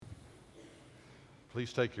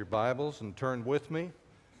Please take your Bibles and turn with me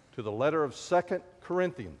to the letter of 2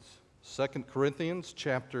 Corinthians. 2 Corinthians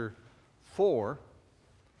chapter 4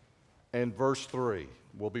 and verse 3.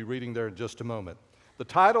 We'll be reading there in just a moment. The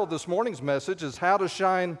title of this morning's message is How to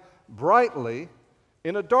Shine Brightly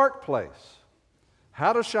in a Dark Place.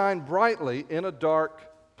 How to shine brightly in a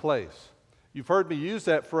dark place. You've heard me use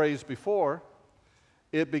that phrase before.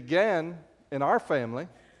 It began in our family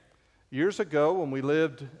years ago when we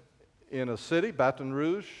lived in a city, Baton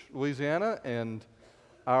Rouge, Louisiana, and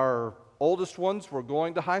our oldest ones were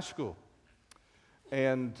going to high school.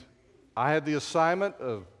 And I had the assignment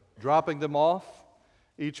of dropping them off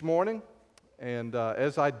each morning. And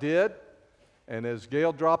as I did, and as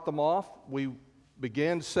Gail dropped them off, we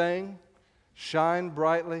began saying, "Shine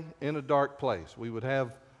brightly in a dark place." We would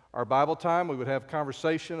have our Bible time. We would have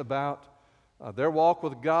conversation about their walk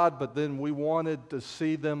with God, but then we wanted to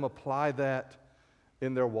see them apply that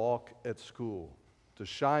in their walk at school, to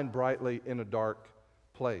shine brightly in a dark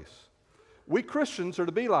place. We Christians are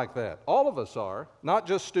to be like that. All of us are, not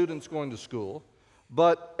just students going to school,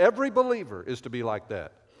 but every believer is to be like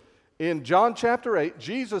that. In John chapter 8,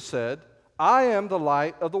 Jesus said, "I am the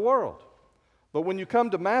light of the world." But when you come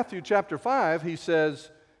to Matthew chapter 5, he says,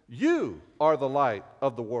 "You are the light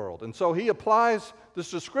of the world." And so he applies this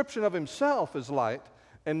description of himself as light,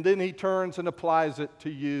 and then he turns and applies it to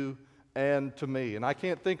you and to me. And I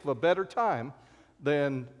can't think of a better time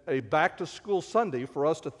than a back-to-school Sunday for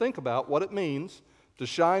us to think about what it means to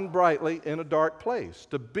shine brightly in a dark place,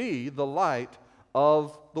 to be the light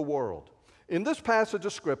of the world. In this passage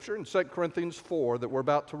of Scripture, in 2 Corinthians 4 that we're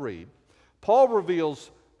about to read, Paul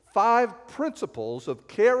reveals 5 principles of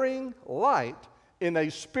carrying light in a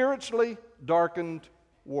spiritually darkened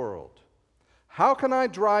world. How can I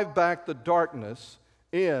drive back the darkness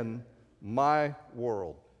in my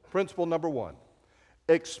world? Principle number 1,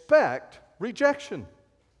 expect rejection.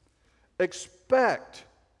 Expect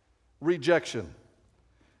rejection.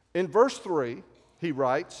 In verse 3, he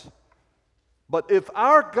writes, "But if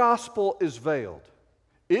our gospel is veiled,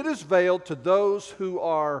 it is veiled to those who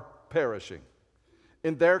are perishing.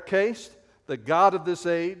 In their case, the God of this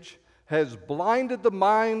age has blinded the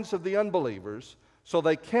minds of the unbelievers so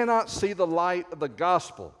they cannot see the light of the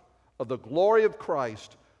gospel of the glory of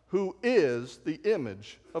Christ, who is the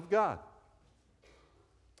image of God."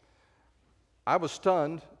 I was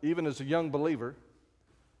stunned, even as a young believer,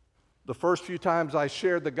 the first few times I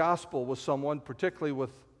shared the gospel with someone, particularly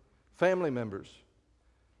with family members.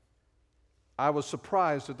 I was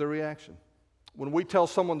surprised at their reaction. When we tell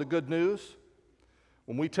someone the good news,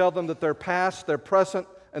 when we tell them that their past, their present,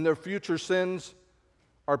 and their future sins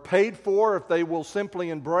are paid for if they will simply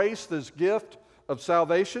embrace this gift of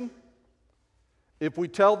salvation, if we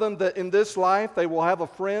tell them that in this life they will have a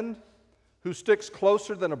friend who sticks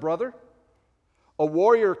closer than a brother, a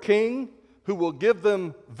warrior king who will give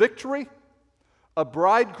them victory, a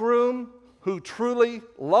bridegroom who truly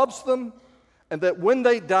loves them, and that when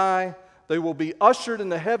they die, they will be ushered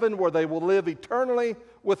into heaven where they will live eternally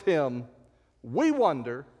with Him, we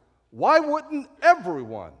wonder, why wouldn't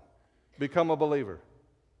everyone become a believer?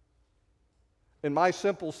 In my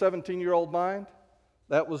simple 17-year-old mind,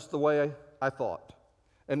 that was the way I thought.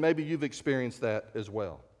 And maybe you've experienced that as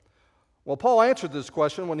well. Well, Paul answered this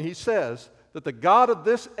question when he says that the God of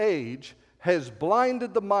this age has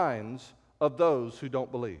blinded the minds of those who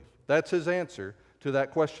don't believe. That's his answer to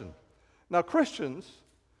that question. Now, Christians,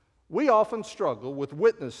 we often struggle with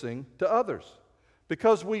witnessing to others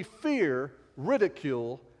because we fear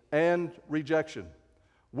ridicule and rejection.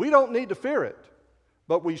 We don't need to fear it,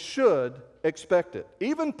 but we should expect it.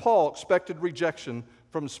 Even Paul expected rejection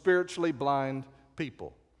from spiritually blind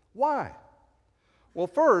people. Why? Well,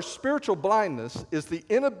 first, spiritual blindness is the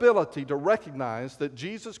inability to recognize that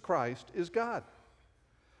Jesus Christ is God.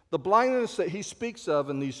 The blindness that he speaks of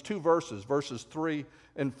in these 2 verses, verses 3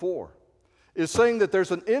 and 4, is saying that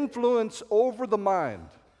there's an influence over the mind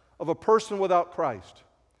of a person without Christ,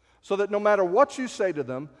 so that no matter what you say to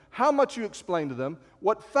them, how much you explain to them,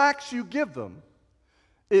 what facts you give them,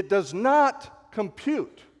 it does not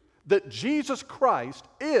compute that Jesus Christ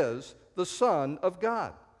is the Son of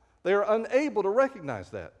God. They are unable to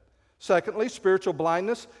recognize that. Secondly, spiritual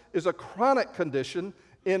blindness is a chronic condition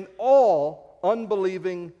in all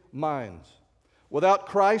unbelieving minds. Without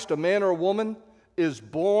Christ, a man or a woman is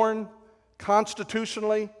born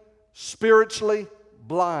constitutionally, spiritually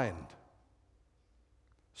blind.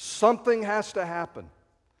 Something has to happen,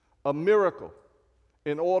 a miracle,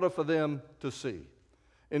 in order for them to see.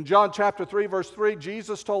 In John chapter 3, verse 3,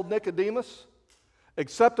 Jesus told Nicodemus,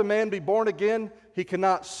 "Except a man be born again, he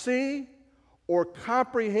cannot see or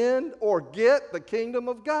comprehend or get the kingdom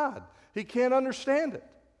of God. He can't understand it.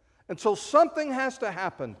 And so something has to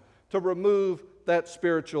happen to remove that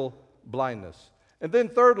spiritual blindness. And then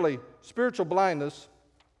thirdly, spiritual blindness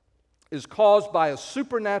is caused by a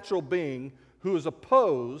supernatural being who is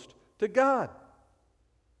opposed to God.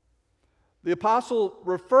 The apostle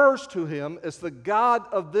refers to him as the God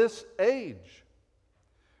of this age.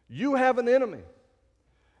 You have an enemy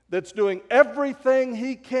that's doing everything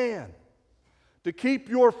he can to keep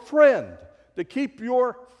your friend, to keep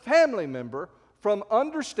your family member from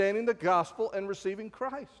understanding the gospel and receiving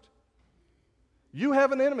Christ. You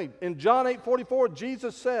have an enemy. In John 8:44,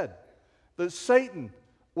 Jesus said that Satan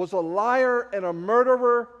was a liar and a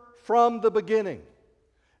murderer from the beginning.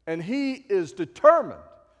 And he is determined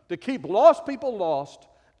to keep lost people lost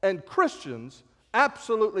and Christians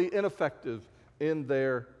absolutely ineffective in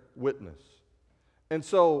their witness. And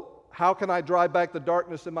so, how can I drive back the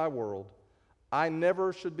darkness in my world? I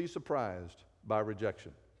never should be surprised by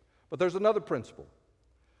rejection. But there's another principle.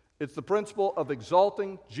 It's the principle of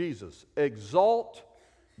exalting Jesus. Exalt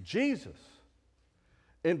Jesus.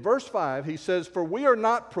 In verse 5, he says, "For we are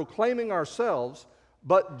not proclaiming ourselves,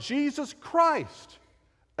 but Jesus Christ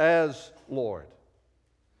as Lord."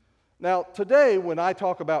 Now, today, when I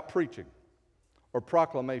talk about preaching or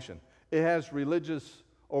proclamation, it has religious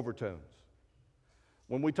overtones.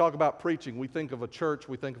 When we talk about preaching, we think of a church,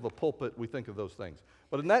 we think of a pulpit, we think of those things.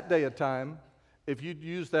 But in that day of time, if you'd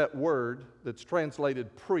use that word that's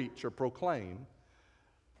translated preach or proclaim,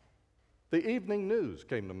 the evening news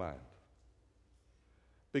came to mind.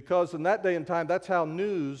 Because in that day and time, that's how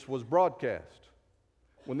news was broadcast.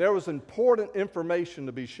 When there was important information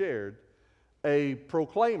to be shared, a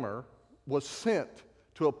proclaimer was sent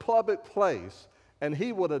to a public place, and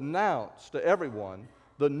he would announce to everyone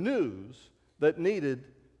the news that needed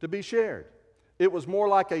to be shared. It was more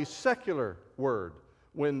like a secular word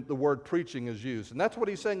when the word preaching is used. And that's what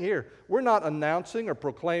he's saying here. We're not announcing or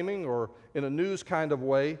proclaiming or in a news kind of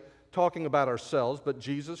way talking about ourselves, but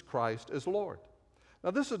Jesus Christ is Lord.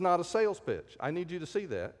 Now, this is not a sales pitch. I need you to see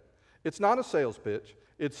that. It's not a sales pitch.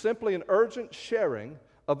 It's simply an urgent sharing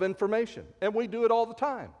of information. And we do it all the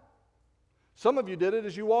time. Some of you did it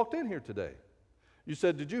as you walked in here today. You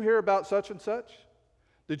said, "Did you hear about such and such?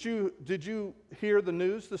 Did you hear the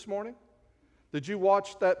news this morning? Did you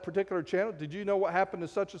watch that particular channel? Did you know what happened to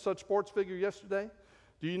such and such sports figure yesterday?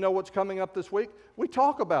 Do you know what's coming up this week?" We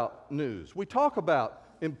talk about news. We talk about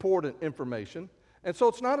important information. And so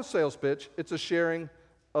it's not a sales pitch. It's a sharing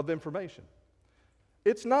of information.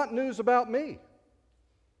 It's not news about me.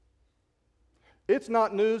 It's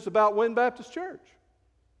not news about Wynn Baptist Church.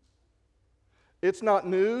 It's not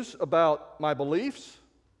news about my beliefs.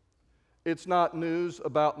 It's not news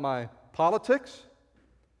about my politics.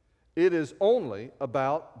 It is only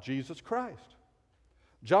about Jesus Christ.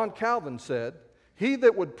 John Calvin said, "He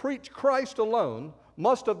that would preach Christ alone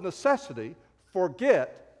must of necessity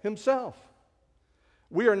forget himself."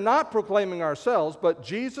 We are not proclaiming ourselves, but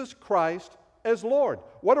Jesus Christ as Lord.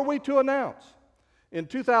 What are we to announce? In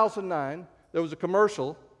 2009, there was a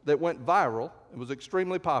commercial that went viral. It was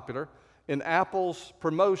extremely popular in Apple's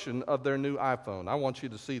promotion of their new iPhone. I want you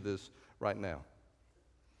to see this right now.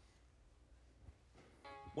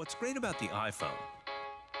 What's great about the iPhone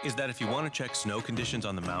is that if you want to check snow conditions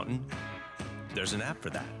on the mountain, there's an app for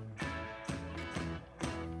that.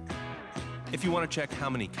 If you want to check how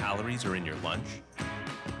many calories are in your lunch,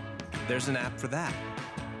 there's an app for that.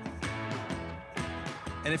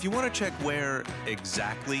 And if you want to check where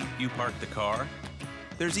exactly you parked the car,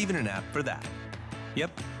 there's even an app for that.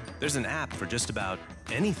 Yep, there's an app for just about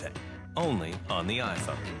anything, only on the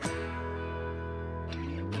iPhone.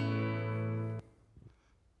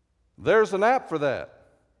 There's an app for that.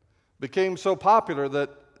 Became so popular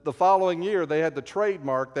that the following year they had to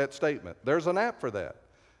trademark that statement. There's an app for that.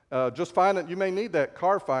 Just find it. You may need that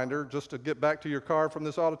car finder just to get back to your car from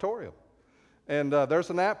this auditorium. And there's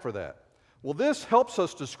an app for that. Well, this helps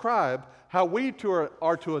us describe how we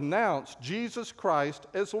are to announce Jesus Christ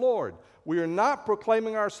as Lord. We are not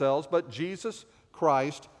proclaiming ourselves, but Jesus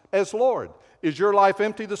Christ as Lord. Is your life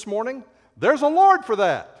empty this morning? There's a Lord for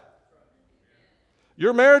that.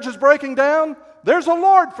 Your marriage is breaking down? There's a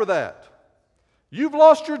Lord for that. You've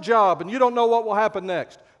lost your job and you don't know what will happen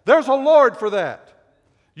next. There's a Lord for that.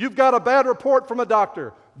 You've got a bad report from a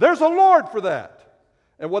doctor. There's a Lord for that.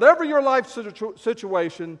 And whatever your life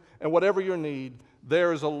situation and whatever your need,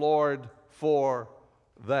 there is a Lord for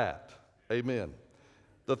that. Amen.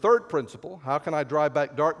 The third principle, how can I drive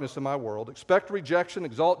back darkness in my world? Expect rejection,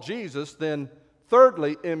 exalt Jesus. Then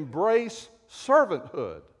thirdly, embrace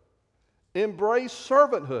servanthood. Embrace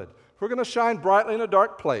servanthood. If we're going to shine brightly in a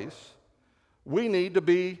dark place, We need to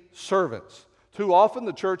be servants. Too often,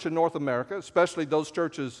 the church in North America, especially those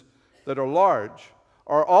churches that are large,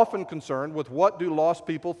 are often concerned with what do lost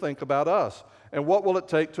people think about us, and what will it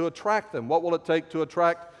take to attract them? What will it take to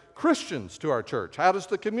attract Christians to our church? How does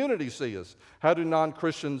the community see us? How do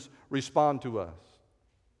non-Christians respond to us?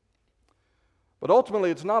 But ultimately,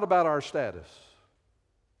 it's not about our status.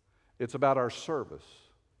 It's about our service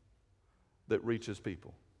that reaches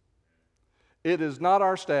people. It is not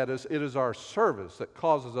our status, it is our service that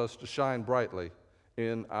causes us to shine brightly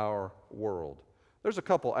in our world. There's a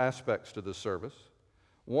couple aspects to this service.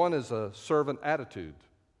 One is a servant attitude,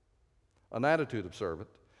 an attitude of servant.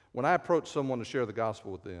 When I approach someone to share the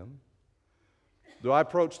gospel with them, do I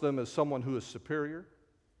approach them as someone who is superior,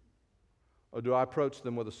 or do I approach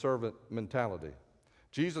them with a servant mentality?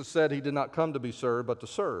 Jesus said he did not come to be served, but to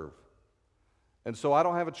serve. And so I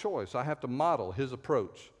don't have a choice. I have to model his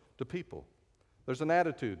approach to people. There's an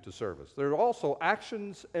attitude to service. There are also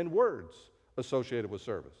actions and words associated with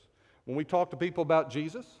service. When we talk to people about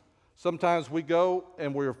Jesus, sometimes we go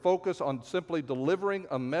and we're focused on simply delivering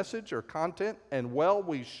a message or content, and well,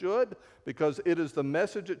 we should, because it is the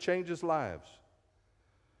message that changes lives.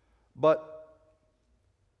 But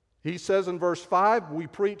he says in verse 5, we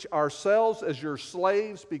preach ourselves as your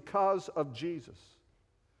slaves because of Jesus.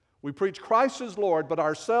 We preach Christ as Lord, but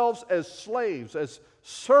ourselves as slaves, as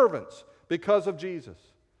servants because of Jesus.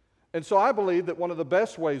 And so I believe that one of the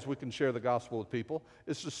best ways we can share the gospel with people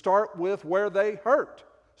is to start with where they hurt.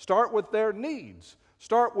 Start with their needs.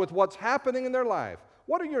 Start with what's happening in their life.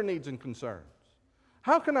 What are your needs and concerns?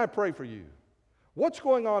 How can I pray for you? What's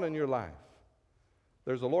going on in your life?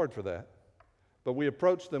 There's a Lord for that. But we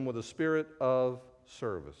approach them with a spirit of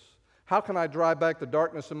service. How can I drive back the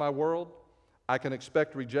darkness in my world? I can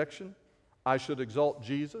expect rejection. I should exalt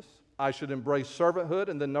Jesus. I should embrace servanthood.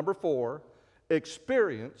 And then number 4,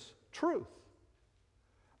 experience truth.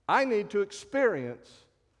 I need to experience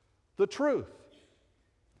the truth.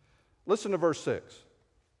 Listen to verse 6.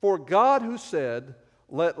 For God who said,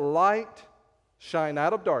 let light shine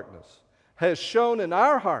out of darkness, has shone in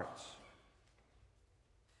our hearts.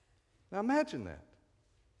 Now imagine that.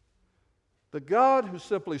 The God who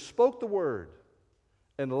simply spoke the word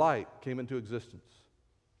and light came into existence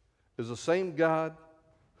is the same God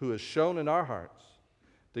who has shone in our hearts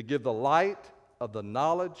to give the light of the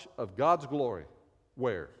knowledge of God's glory.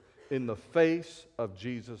 Where? In the face of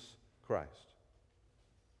Jesus Christ.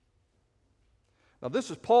 Now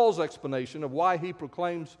this is Paul's explanation of why he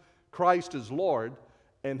proclaims Christ as Lord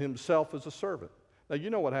and himself as a servant. Now you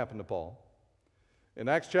know what happened to Paul. In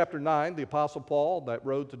Acts chapter 9, the Apostle Paul, that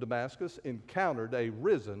road to Damascus, encountered a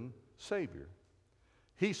risen Savior.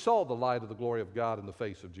 He saw the light of the glory of God in the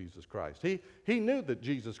face of Jesus Christ. He knew that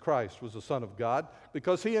Jesus Christ was the Son of God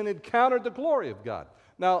because he had encountered the glory of God.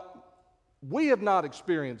 Now, we have not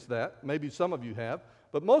experienced that. Maybe some of you have,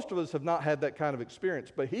 but most of us have not had that kind of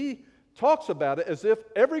experience. But he talks about it as if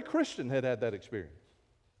every Christian had had that experience.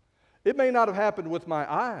 It may not have happened with my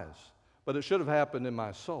eyes, but it should have happened in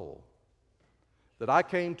my soul. That I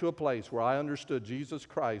came to a place where I understood Jesus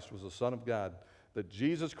Christ was the Son of God, that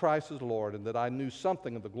Jesus Christ is Lord, and that I knew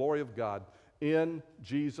something of the glory of God in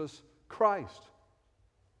Jesus Christ.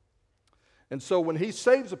 And so when he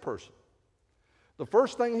saves a person, the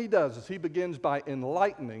first thing he does is he begins by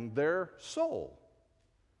enlightening their soul.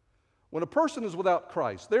 When a person is without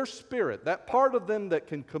Christ, their spirit, that part of them that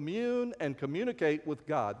can commune and communicate with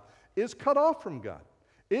God, is cut off from God.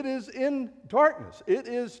 It is in darkness. It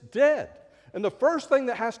is dead. And the first thing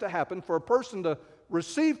that has to happen for a person to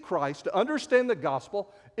receive Christ, to understand the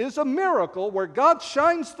gospel, is a miracle where God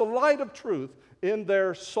shines the light of truth in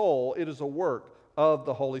their soul. It is a work of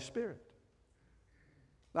the Holy Spirit.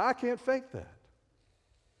 Now, I can't fake that.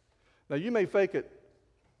 Now, you may fake it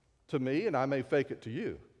to me, and I may fake it to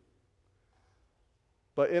you.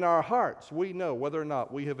 But in our hearts, we know whether or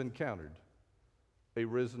not we have encountered a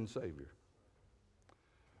risen Savior.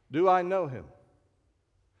 Do I know him?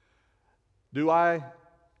 Do I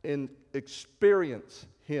experience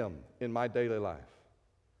him in my daily life?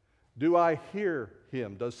 Do I hear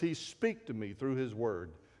him? Does he speak to me through his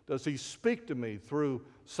word? Does he speak to me through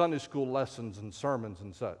Sunday school lessons and sermons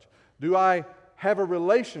and such? Do I have a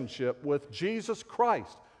relationship with Jesus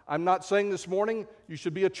Christ? I'm not saying this morning you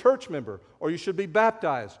should be a church member or you should be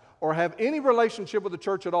baptized or have any relationship with the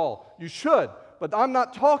church at all. You should, but I'm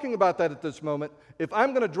not talking about that at this moment. If I'm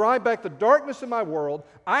going to drive back the darkness in my world,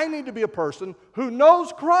 I need to be a person who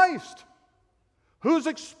knows Christ, who's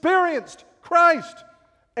experienced Christ,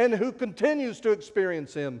 and who continues to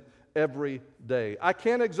experience him every day. I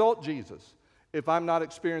can't exalt Jesus if I'm not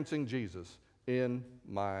experiencing Jesus in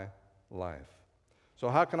my life. So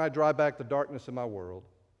how can I drive back the darkness in my world?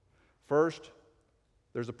 First,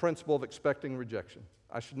 there's a principle of expecting rejection.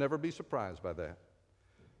 I should never be surprised by that.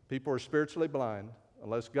 People are spiritually blind.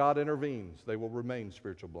 Unless God intervenes, they will remain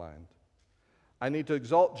spiritually blind. I need to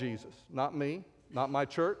exalt Jesus, not me, not my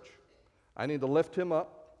church. I need to lift him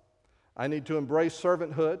up. I need to embrace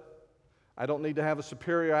servanthood. I don't need to have a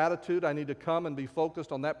superior attitude. I need to come and be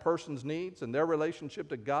focused on that person's needs and their relationship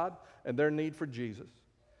to God and their need for Jesus.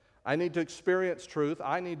 I need to experience truth.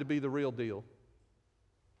 I need to be the real deal.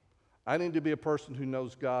 I need to be a person who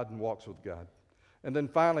knows God and walks with God. And then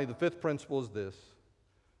finally, the fifth principle is this.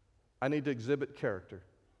 I need to exhibit character.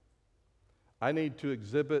 I need to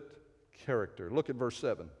exhibit character. Look at verse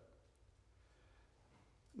 7.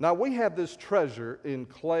 Now we have this treasure in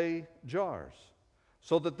clay jars,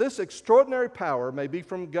 so that this extraordinary power may be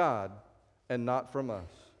from God and not from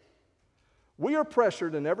us. We are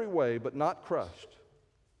pressured in every way, but not crushed.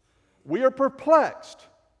 We are perplexed,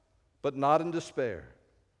 but not in despair.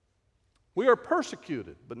 We are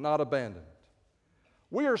persecuted, but not abandoned.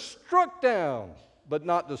 We are struck down, but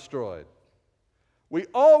not destroyed. We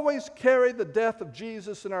always carry the death of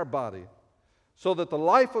Jesus in our body, so that the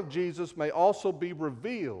life of Jesus may also be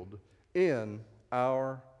revealed in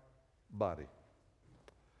our body.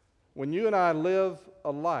 When you and I live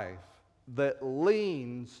a life that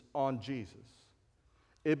leans on Jesus,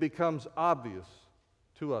 it becomes obvious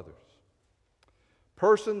to others.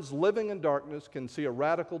 Persons living in darkness can see a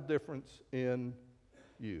radical difference in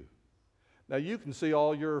you. Now, you can see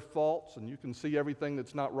all your faults and you can see everything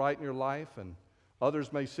that's not right in your life, and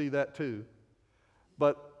others may see that too.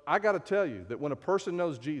 But I got to tell you that when a person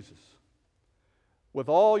knows Jesus, with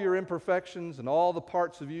all your imperfections and all the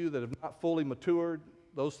parts of you that have not fully matured,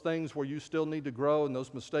 those things where you still need to grow and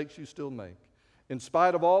those mistakes you still make, in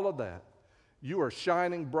spite of all of that, you are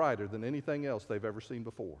shining brighter than anything else they've ever seen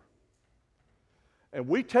before. And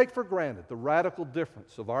we take for granted the radical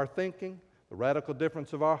difference of our thinking, the radical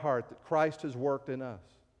difference of our heart that Christ has worked in us.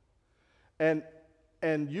 And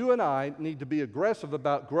you and I need to be aggressive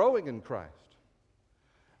about growing in Christ.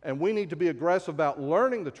 And we need to be aggressive about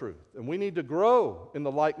learning the truth. And we need to grow in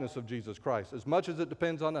the likeness of Jesus Christ as much as it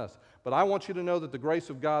depends on us. But I want you to know that the grace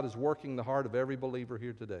of God is working in the heart of every believer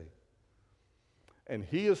here today. And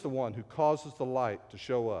He is the one who causes the light to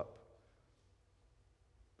show up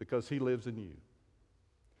because He lives in you.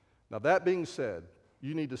 Now, that being said,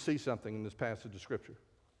 you need to see something in this passage of Scripture.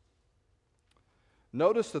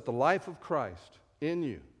 Notice that the life of Christ in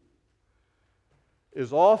you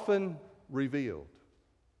is often revealed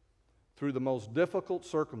through the most difficult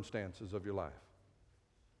circumstances of your life.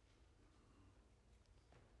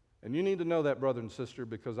 And you need to know that, brother and sister,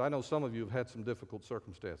 because I know some of you have had some difficult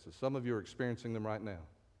circumstances. Some of you are experiencing them right now.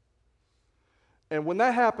 And when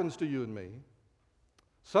that happens to you and me,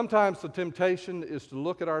 sometimes the temptation is to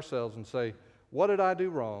look at ourselves and say, what did I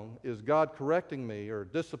do wrong? Is God correcting me or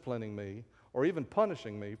disciplining me or even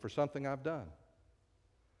punishing me for something I've done?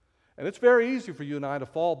 And it's very easy for you and I to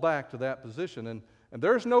fall back to that position. And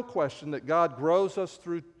there's no question that God grows us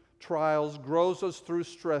through trials, grows us through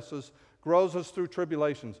stresses, grows us through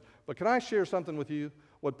tribulations. But can I share something with you?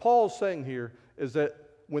 What Paul's saying here is that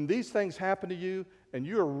when these things happen to you and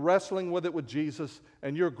you're wrestling with it with Jesus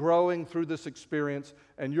and you're growing through this experience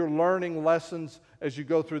and you're learning lessons as you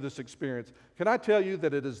go through this experience, can I tell you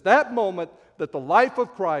that it is that moment that the life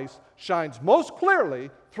of Christ shines most clearly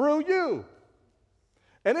through you?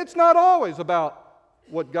 And it's not always about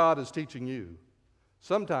what God is teaching you.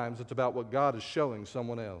 Sometimes it's about what God is showing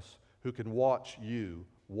someone else who can watch you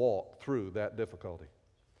walk through that difficulty.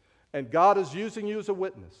 And God is using you as a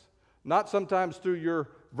witness, not sometimes through your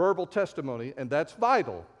verbal testimony, and that's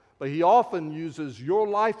vital, but He often uses your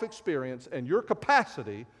life experience and your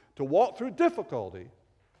capacity to walk through difficulty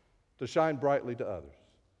to shine brightly to others.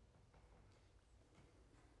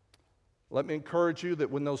 Let me encourage you that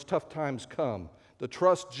when those tough times come, to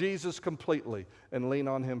trust Jesus completely and lean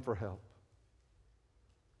on Him for help.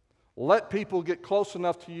 Let people get close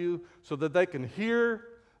enough to you so that they can hear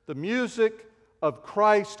the music of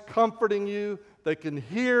Christ comforting you. They can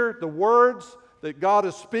hear the words that God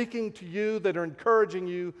is speaking to you that are encouraging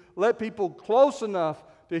you. Let people close enough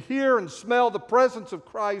to hear and smell the presence of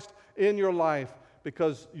Christ in your life,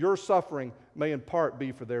 because your suffering may in part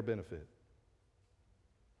be for their benefit.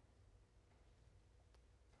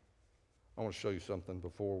 I want to show you something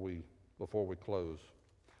before we close.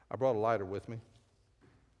 I brought a lighter with me.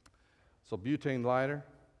 It's a butane lighter,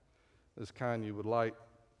 this kind you would light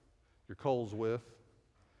your coals with.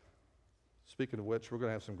 Speaking of which, we're going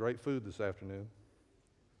to have some great food this afternoon,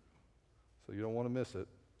 so you don't want to miss it.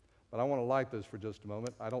 But I want to light this for just a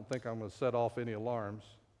moment. I don't think I'm going to set off any alarms.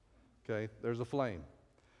 Okay, there's a flame.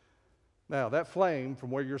 Now, that flame from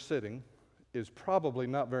where you're sitting is probably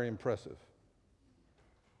not very impressive.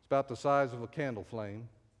 It's about the size of a candle flame.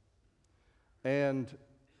 And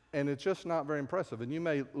it's just not very impressive. And you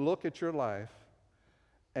may look at your life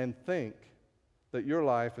and think that your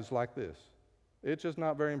life is like this. It's just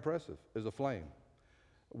not very impressive as a flame.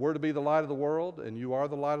 We're to be the light of the world, and you are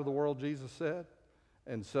the light of the world, Jesus said.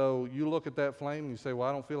 And so you look at that flame and you say, well,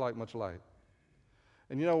 I don't feel like much light.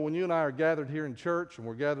 And you know, when you and I are gathered here in church and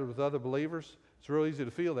we're gathered with other believers, it's real easy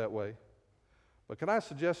to feel that way. But can I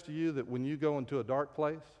suggest to you that when you go into a dark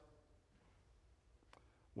place,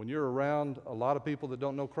 when you're around a lot of people that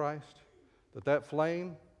don't know Christ, that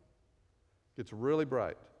flame gets really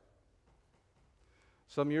bright.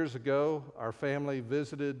 Some years ago, our family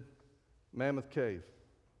visited Mammoth Cave.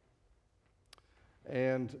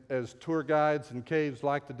 And as tour guides and caves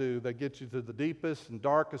like to do, they get you to the deepest and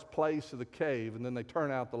darkest place of the cave, and then they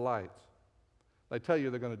turn out the lights. They tell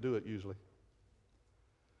you they're going to do it usually.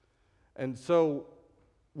 And so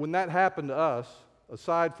when that happened to us,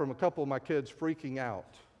 aside from a couple of my kids freaking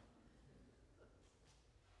out,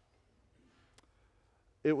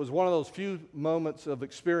 it was one of those few moments of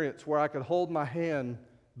experience where I could hold my hand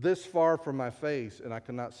this far from my face and I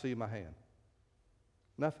could not see my hand.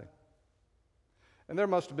 Nothing. And there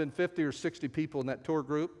must have been 50 or 60 people in that tour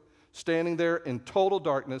group standing there in total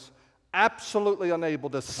darkness, absolutely unable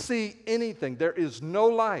to see anything. There is no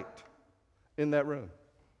light in that room.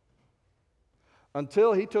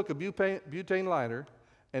 Until he took a butane lighter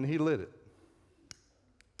and he lit it.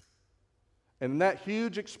 And in that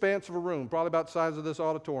huge expanse of a room, probably about the size of this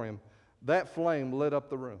auditorium, that flame lit up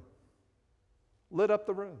the room. Lit up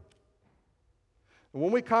the room. And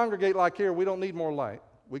when we congregate like here, we don't need more light.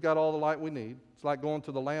 We got all the light we need. It's like going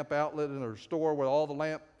to the lamp outlet in a store where all the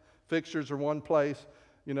lamp fixtures are one place.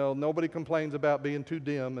 You know, nobody complains about being too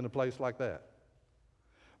dim in a place like that.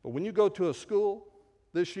 But when you go to a school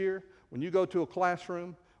this year, when you go to a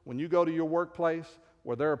classroom, when you go to your workplace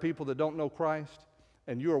where there are people that don't know Christ,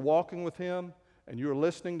 and you are walking with Him, and you are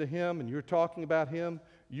listening to Him, and you're talking about Him,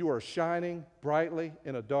 you are shining brightly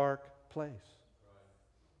in a dark place.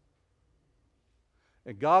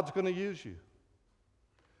 And God's going to use you.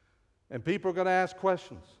 And people are going to ask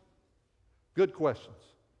questions, good questions,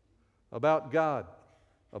 about God,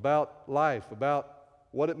 about life, about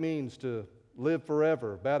what it means to live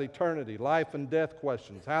forever, about eternity, life and death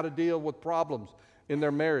questions, how to deal with problems in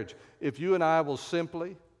their marriage. If you and I will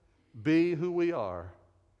simply be who we are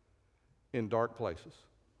in dark places.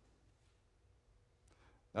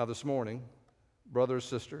 Now this morning, brother or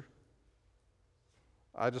sister,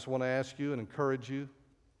 I just want to ask you and encourage you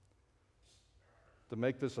to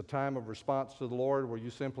make this a time of response to the Lord where you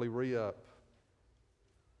simply re-up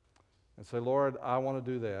and say, Lord, I want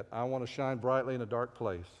to do that. I want to shine brightly in a dark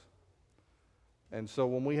place. And so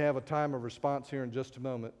when we have a time of response here in just a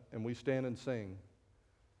moment and we stand and sing,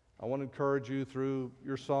 I want to encourage you through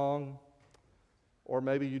your song, or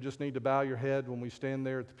maybe you just need to bow your head when we stand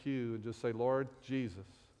there at the pew and just say, Lord Jesus,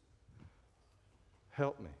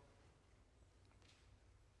 help me.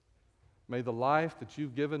 May the life that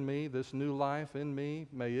you've given me, this new life in me,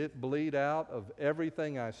 may it bleed out of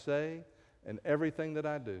everything I say and everything that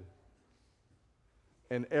I do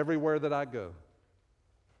and everywhere that I go.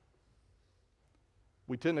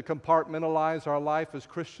 We tend to compartmentalize our life as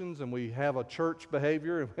Christians, and we have a church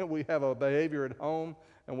behavior, and we have a behavior at home,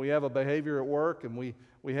 and we have a behavior at work, and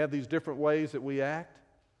we have these different ways that we act.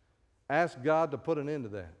 Ask God to put an end to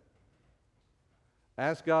that.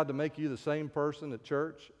 Ask God to make you the same person at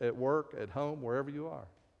church, at work, at home, wherever you are.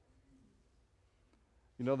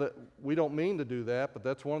 You know that we don't mean to do that, but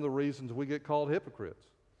that's one of the reasons we get called hypocrites.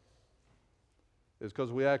 Is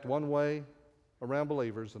because we act one way around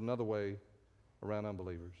believers, another way around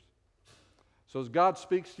unbelievers. So as God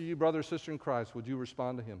speaks to you, brother or sister in Christ, would you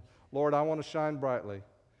respond to Him? Lord, I want to shine brightly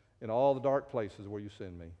in all the dark places where you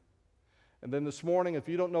send me. And then this morning, if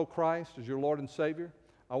you don't know Christ as your Lord and Savior,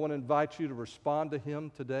 I want to invite you to respond to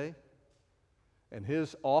Him today and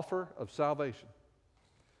His offer of salvation.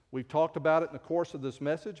 We've talked about it in the course of this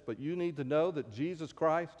message, but you need to know that Jesus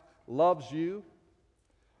Christ loves you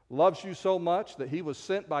so much that He was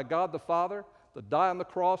sent by God the Father to die on the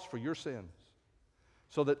cross for your sins,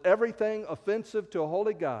 so that everything offensive to a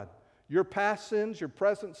holy God, your past sins, your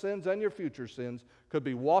present sins, and your future sins could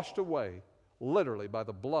be washed away literally by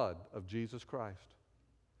the blood of Jesus Christ.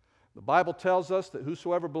 The Bible tells us that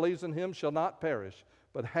whosoever believes in Him shall not perish,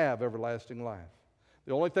 but have everlasting life.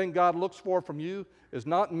 The only thing God looks for from you is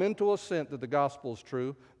not mental assent that the gospel is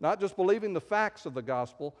true, not just believing the facts of the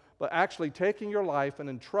gospel, but actually taking your life and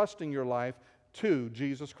entrusting your life to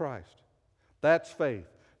Jesus Christ. That's faith.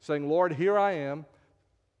 Saying, Lord, here I am.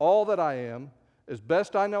 all that I am, as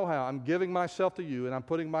best I know how, I'm giving myself to you, and I'm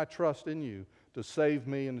putting my trust in you to save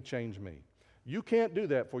me and to change me. You can't do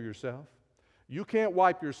that for yourself. You can't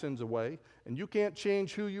wipe your sins away, and you can't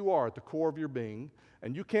change who you are at the core of your being,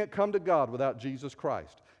 and you can't come to God without Jesus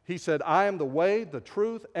Christ. He said, I am the way, the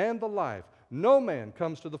truth, and the life. No man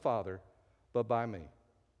comes to the Father but by me.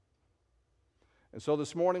 And so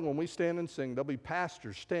this morning when we stand and sing, there'll be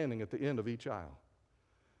pastors standing at the end of each aisle.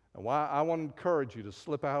 And I want to encourage you to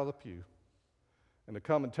slip out of the pew and to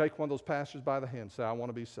come and take one of those pastors by the hand and say, I want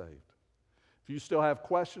to be saved. If you still have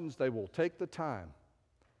questions, they will take the time.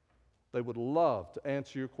 They would love to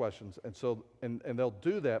answer your questions. And they'll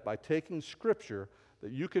do that by taking Scripture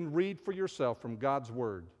that you can read for yourself from God's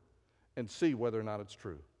Word and see whether or not it's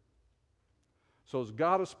true. So as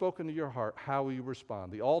God has spoken to your heart, how will you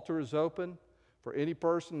respond? The altar is open for any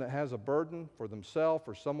person that has a burden for themselves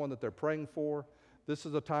or someone that they're praying for. This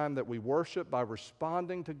is a time that we worship by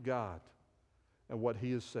responding to God and what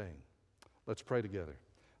He is saying. Let's pray together.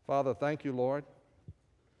 Father, thank you, Lord.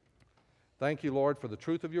 Thank you, Lord, for the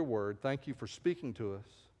truth of your word. Thank you for speaking to us.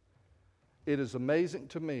 It is amazing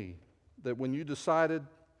to me that when you decided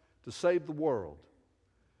to save the world,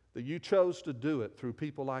 that you chose to do it through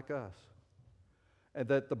people like us. And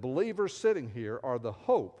that the believers sitting here are the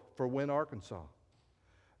hope for Wynne, Arkansas.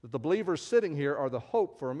 That the believers sitting here are the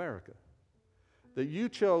hope for America. That you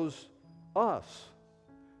chose us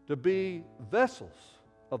to be vessels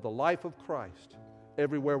of the life of Christ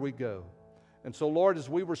everywhere we go. And so, Lord, as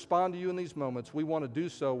we respond to you in these moments, we want to do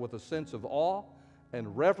so with a sense of awe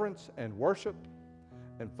and reverence and worship.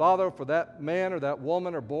 And Father, for that man or that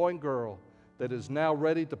woman or boy and girl that is now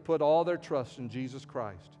ready to put all their trust in Jesus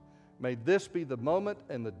Christ, may this be the moment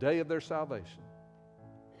and the day of their salvation.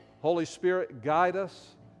 Holy Spirit, guide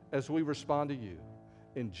us as we respond to you.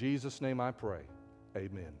 In Jesus' name I pray.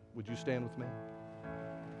 Amen. Would you stand with me?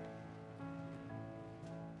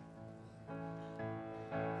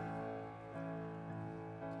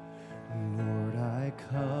 Lord, I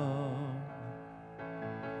come,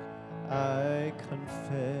 I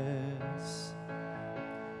confess,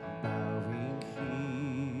 bowing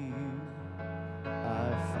here, I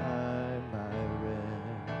find my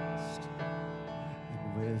rest, and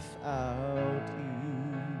without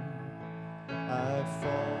you, I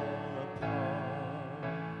fall apart.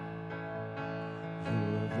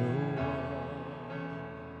 You're the one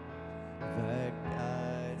that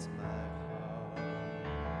guides my heart.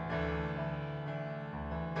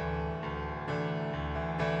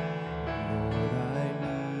 Lord, I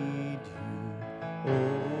need you.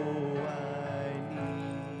 Oh, I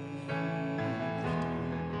need you.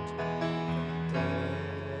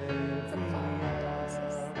 Every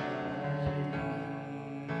hour I need you.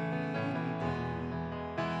 My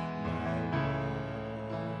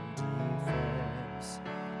one defense,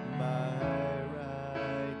 my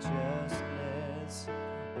righteousness.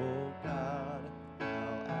 Oh God,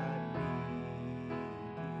 how I need you.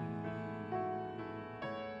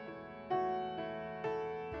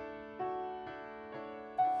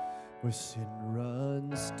 Where sin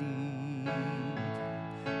runs deep,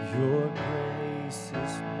 your grace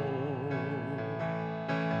is more.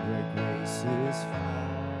 Where grace is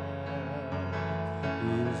found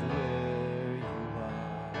is where you are.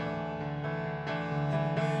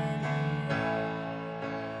 And where you are, Lord, I'm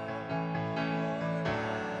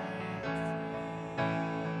free.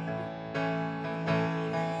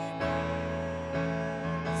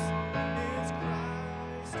 Holiness is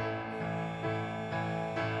Christ in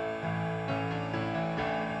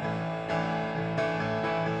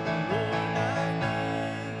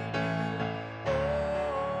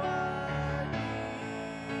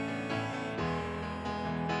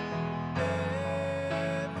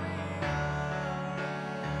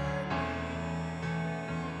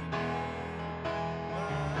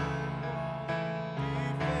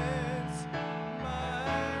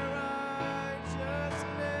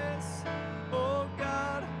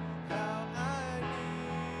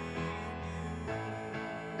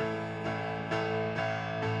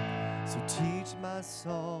So teach my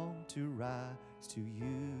song to rise to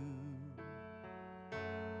you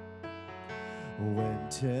when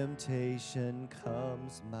temptation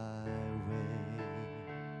comes my way.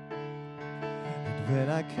 And when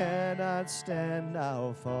I cannot stand,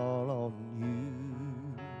 I'll fall on you.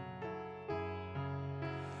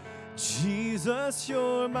 Jesus,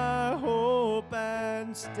 you're my hope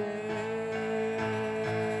and stay.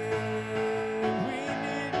 We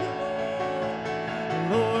need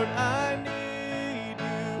you, Lord. I need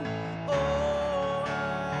you. Oh,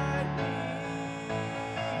 I need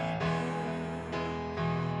you.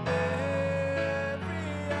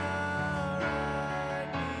 Every hour I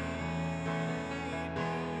need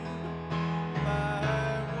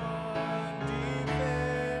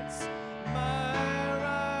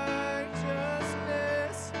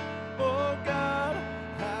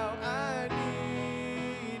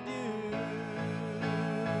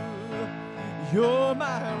You're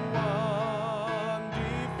my one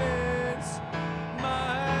defense,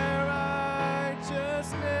 my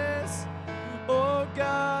righteousness. Oh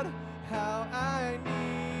God, how I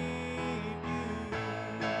need you.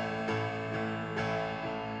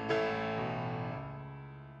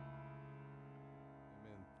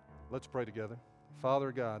 Amen. Let's pray together.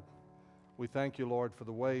 Father God, we thank you, Lord, for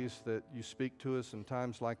the ways that you speak to us in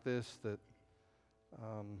times like this that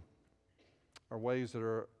are ways that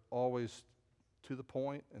are always to the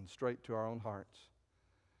point and straight to our own hearts.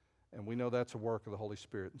 And we know that's a work of the Holy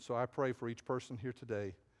Spirit. And so I pray for each person here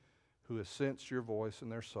today who has sensed your voice in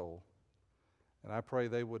their soul. And I pray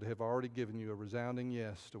they would have already given you a resounding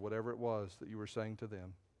yes to whatever it was that you were saying to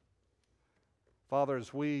them. Father,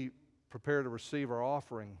 as we prepare to receive our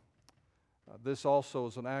offering, this also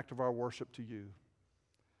is an act of our worship to you.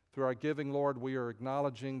 Through our giving, Lord, we are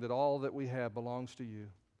acknowledging that all that we have belongs to you.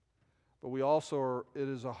 But we also it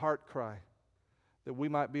is a heart cry that we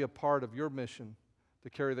might be a part of your mission to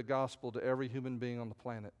carry the gospel to every human being on the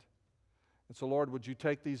planet. And so, Lord, would you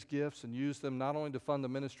take these gifts and use them not only to fund the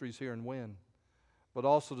ministries here in Wynn, but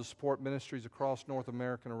also to support ministries across North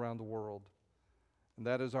America and around the world. And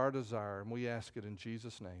that is our desire, and we ask it in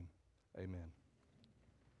Jesus' name. Amen.